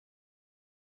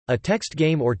A text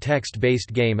game or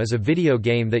text-based game is a video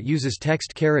game that uses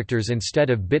text characters instead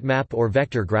of bitmap or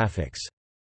vector graphics.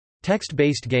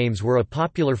 Text-based games were a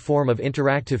popular form of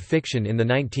interactive fiction in the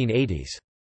 1980s.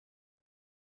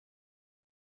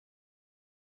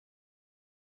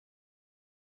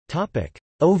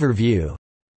 Overview.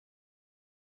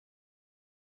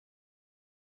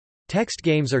 Text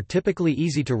games are typically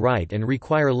easy to write and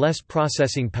require less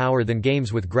processing power than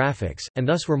games with graphics, and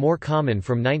thus were more common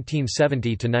from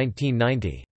 1970 to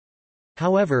 1990.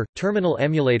 However, terminal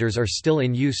emulators are still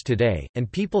in use today,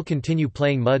 and people continue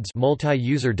playing MUDs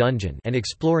multi-user dungeon and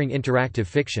exploring interactive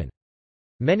fiction.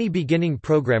 Many beginning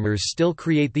programmers still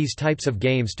create these types of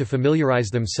games to familiarize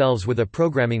themselves with a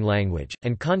programming language,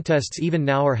 and contests even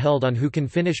now are held on who can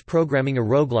finish programming a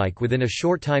roguelike within a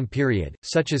short time period,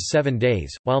 such as 7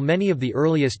 days. While many of the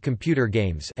earliest computer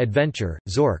games Adventure,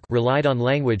 Zork relied on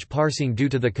language parsing due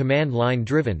to the command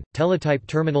line-driven, teletype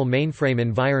terminal mainframe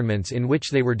environments in which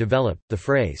they were developed, the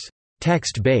phrase,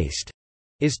 text-based,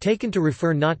 is taken to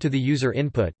refer not to the user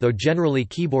input, though generally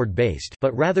keyboard-based,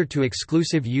 but rather to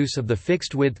exclusive use of the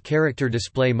fixed-width character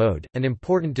display mode, an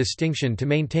important distinction to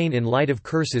maintain in light of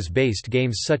curses-based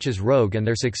games such as Rogue and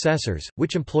their successors,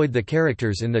 which employed the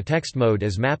characters in the text mode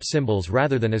as map symbols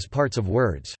rather than as parts of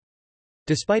words.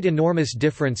 Despite enormous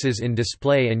differences in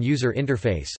display and user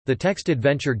interface, the text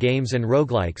adventure games and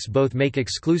roguelikes both make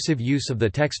exclusive use of the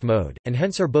text mode, and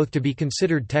hence are both to be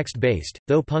considered text-based,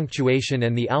 though punctuation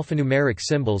and the alphanumeric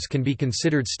symbols can be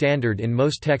considered standard in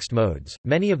most text modes.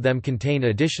 Many of them contain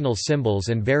additional symbols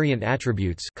and variant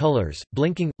attributes, colors,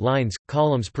 blinking, lines,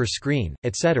 columns per screen,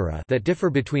 etc. that differ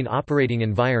between operating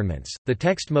environments. The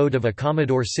text mode of a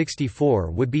Commodore 64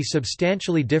 would be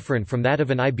substantially different from that of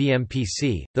an IBM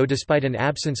PC, though despite an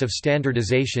absence of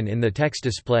standardization in the text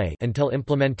display until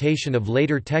implementation of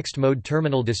later text mode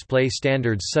terminal display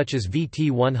standards such as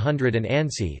VT100 and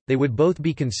ANSI, they would both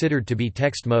be considered to be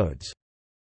text modes.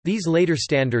 These later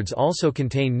standards also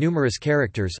contain numerous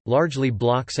characters, largely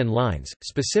blocks and lines,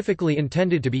 specifically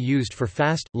intended to be used for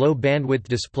fast, low-bandwidth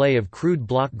display of crude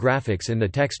block graphics in the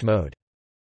text mode.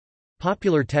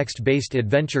 Popular text-based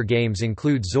adventure games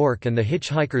include Zork and The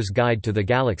Hitchhiker's Guide to the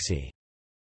Galaxy.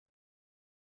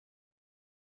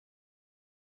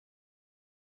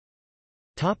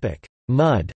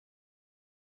 MUD.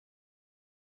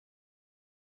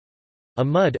 A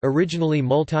MUD, originally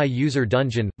multi-user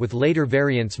dungeon, with later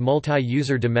variants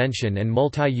multi-user dimension and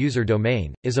multi-user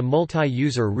domain, is a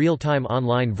multi-user real-time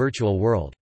online virtual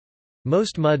world.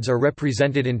 Most MUDs are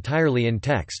represented entirely in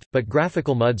text, but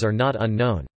graphical MUDs are not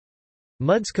unknown.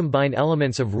 MUDs combine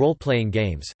elements of role-playing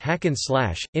games,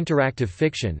 hack-and-slash, interactive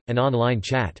fiction, and online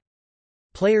chat.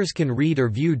 Players can read or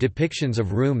view depictions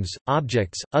of rooms,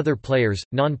 objects, other players,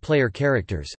 non-player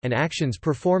characters, and actions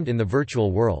performed in the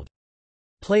virtual world.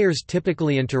 Players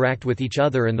typically interact with each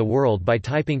other and the world by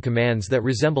typing commands that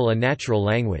resemble a natural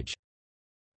language.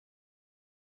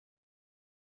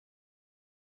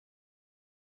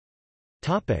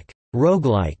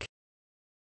 Roguelike.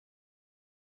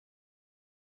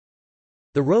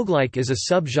 The roguelike is a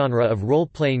subgenre of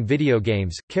role-playing video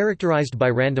games, characterized by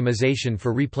randomization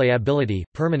for replayability,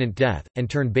 permanent death, and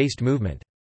turn-based movement.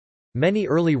 Many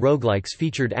early roguelikes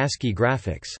featured ASCII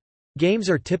graphics. Games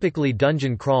are typically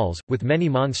dungeon crawls, with many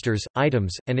monsters,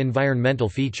 items, and environmental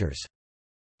features.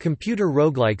 Computer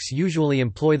roguelikes usually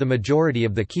employ the majority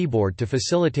of the keyboard to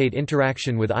facilitate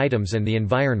interaction with items and the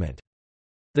environment.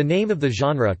 The name of the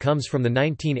genre comes from the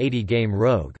 1980 game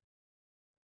Rogue.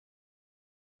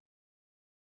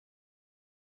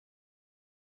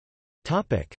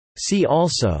 See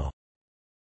also: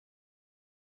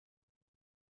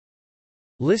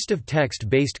 List of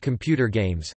text-based computer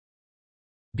games,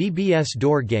 BBS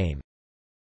door game,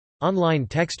 online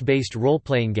text-based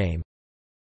role-playing game,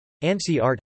 ANSI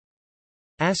art,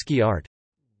 ASCII art,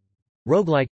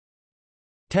 roguelike,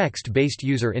 text-based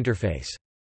user interface.